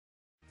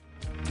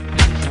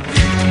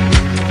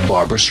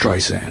Barbara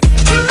Streisand.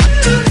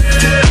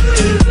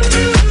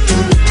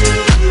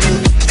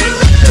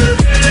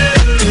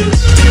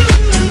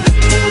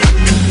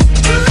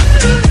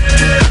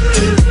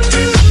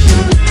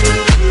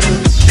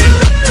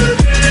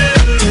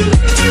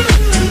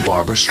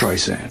 Barbara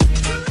Streisand.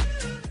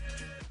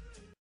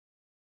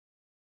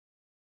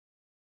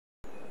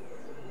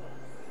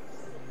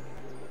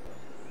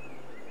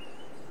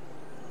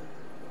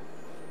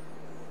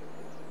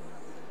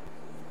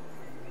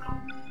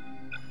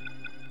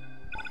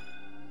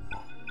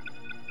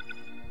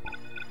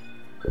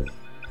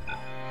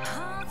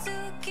 Hard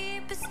to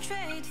keep a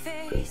straight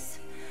face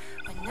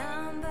when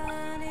I'm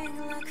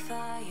burning like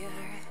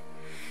fire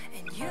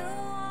and you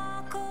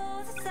walk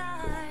all the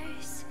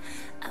sides.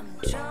 I'm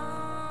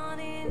drawn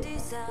in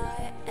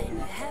desire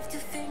and I have to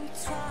think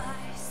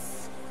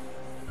twice.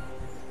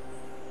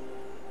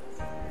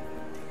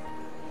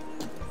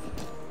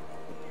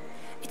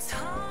 It's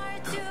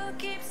hard to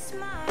keep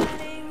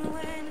smiling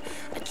when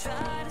I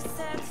try to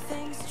set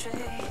things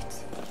straight.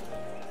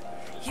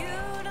 You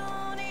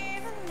don't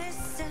even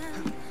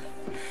listen.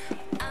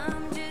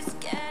 I'm just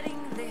getting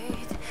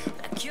late,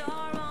 like you're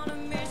on a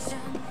mission.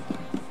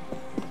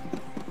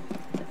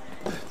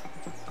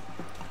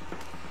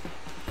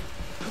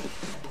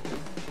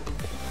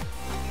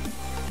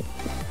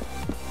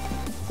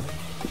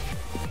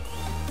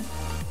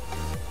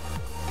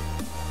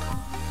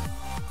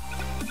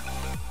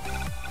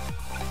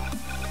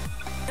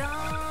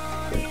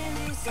 Drawn in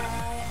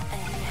desire,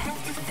 and you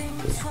have to think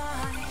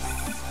twice.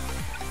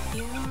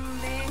 You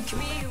make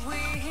me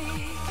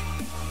weak.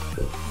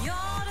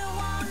 You're the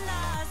one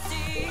I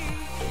seek.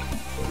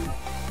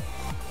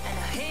 And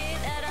I hate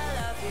that I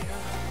love you.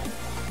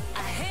 I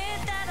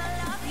hate that I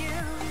love you.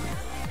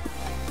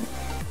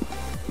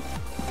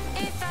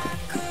 If I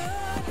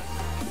could,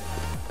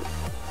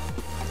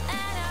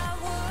 and I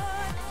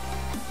would,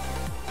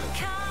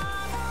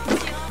 come on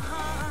your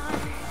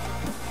heart.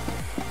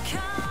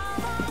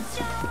 Come on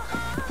your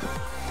heart.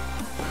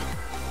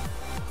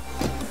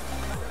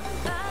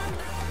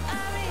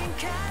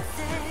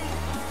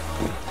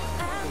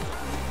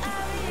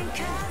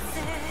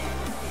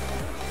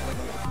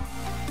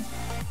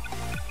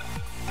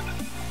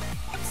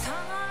 It's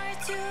hard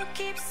to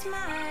keep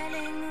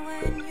smiling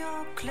when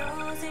you're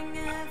closing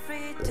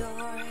every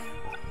door.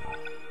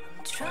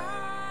 I'm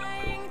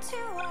trying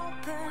to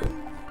open.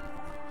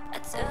 I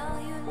tell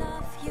you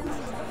love you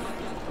more,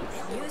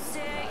 and you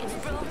say it's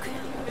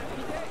broken.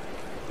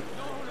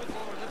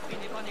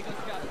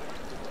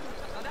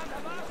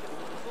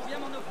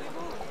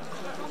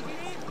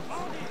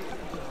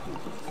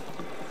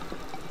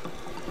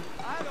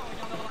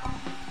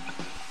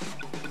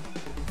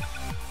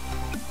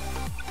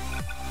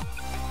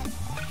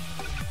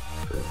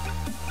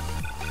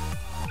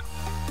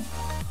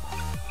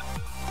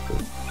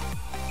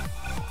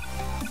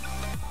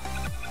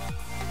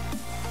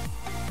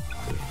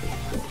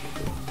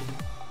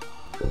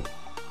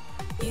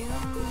 You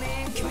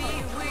make me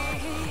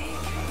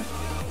weak.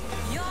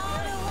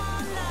 You're the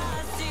one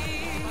I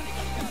seek.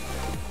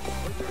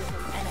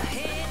 And I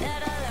hate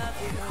that I love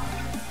you.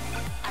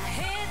 I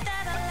hate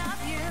that I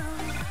love you.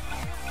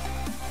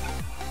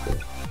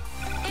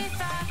 If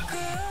I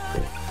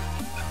could,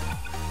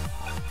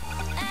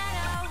 and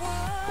I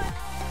would,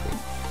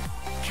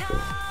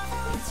 come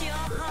on to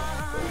your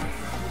heart.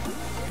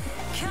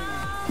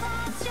 Come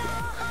on to your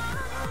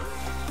heart.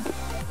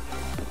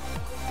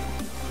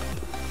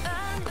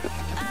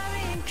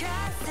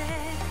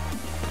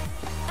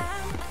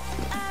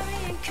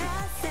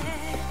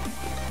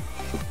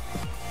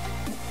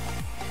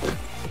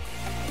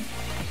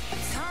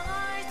 It's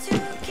hard to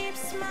keep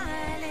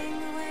smiling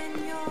when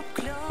you're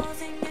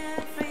closing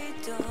every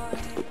door.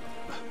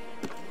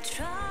 I'm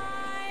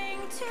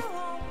trying to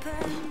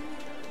open.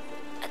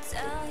 I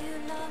tell you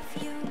love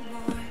you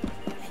more,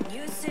 and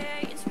you say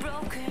it's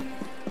broken.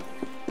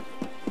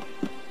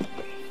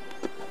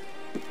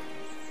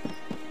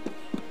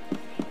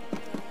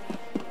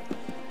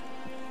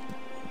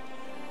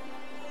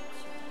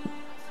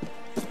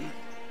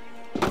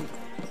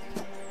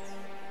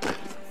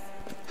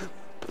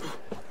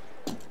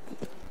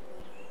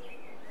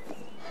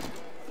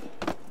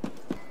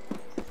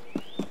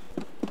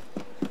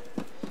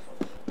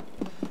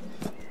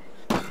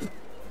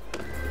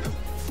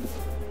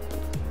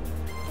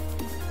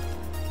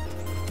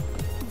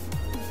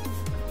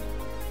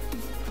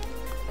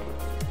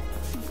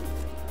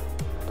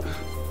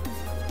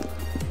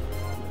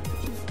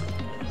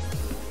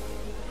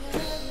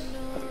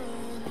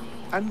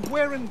 And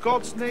where in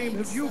God's name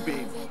have you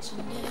been?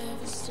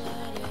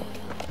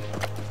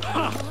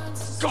 Ha!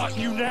 Got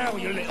you now,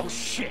 you little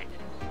shit!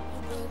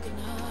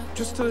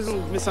 Just a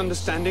little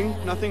misunderstanding,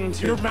 nothing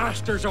to... Your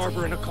master's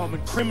harboring a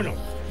common criminal.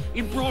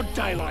 In broad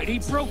daylight, he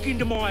broke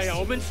into my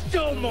home and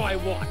stole my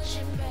watch.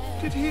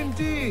 Did he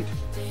indeed?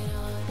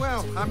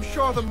 Well, I'm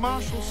sure the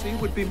Marshalsea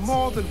would be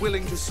more than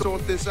willing to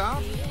sort this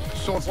out.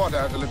 Sort what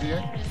out,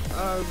 Olivier?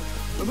 A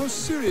most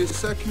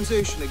serious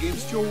accusation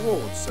against your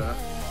ward, sir.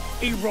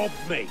 He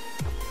robbed me.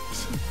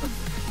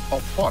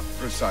 Of what,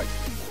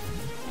 precisely?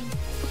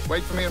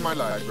 Wait for me in my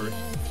library.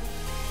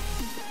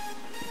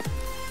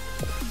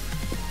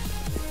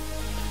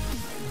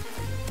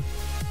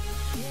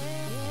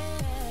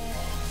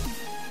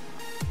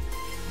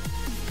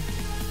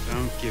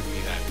 Don't give me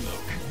that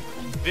look.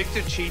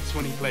 Victor cheats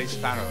when he plays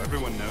Pharaoh.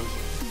 Everyone knows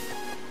it.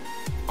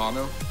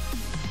 Arno?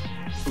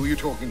 Who are you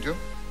talking to?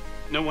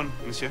 No one,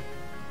 monsieur.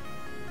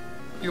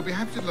 You'll be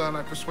happy to learn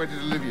I persuaded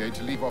Olivier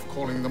to leave off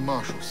calling the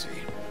Marshalsea.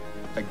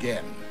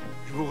 Again.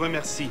 Je vous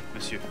remercie,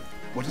 monsieur.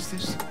 What is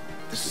this?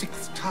 The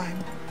 6th time?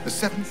 The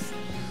 7th?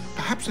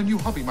 Perhaps a new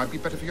hobby might be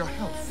better for your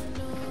health.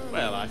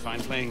 Well, I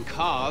find playing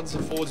cards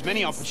affords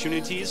many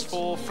opportunities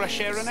for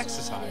fresh air and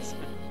exercise.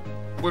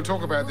 We'll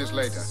talk about this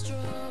later.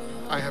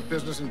 I have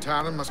business in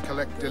town and must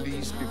collect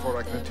Elise before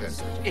I can attend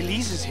to it.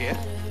 Elise is here.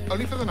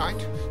 Only for the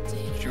night.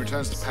 She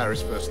returns to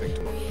Paris first thing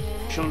tomorrow.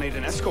 She'll need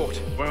an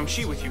escort. Won't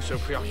she with you so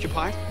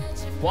preoccupied?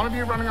 One of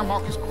you running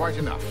amok is quite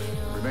enough.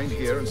 Remain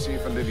here and see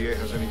if Olivier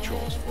has any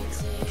chores for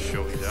you.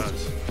 Sure he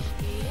does.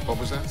 What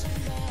was that?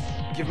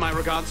 Give my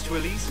regards to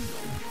Elise.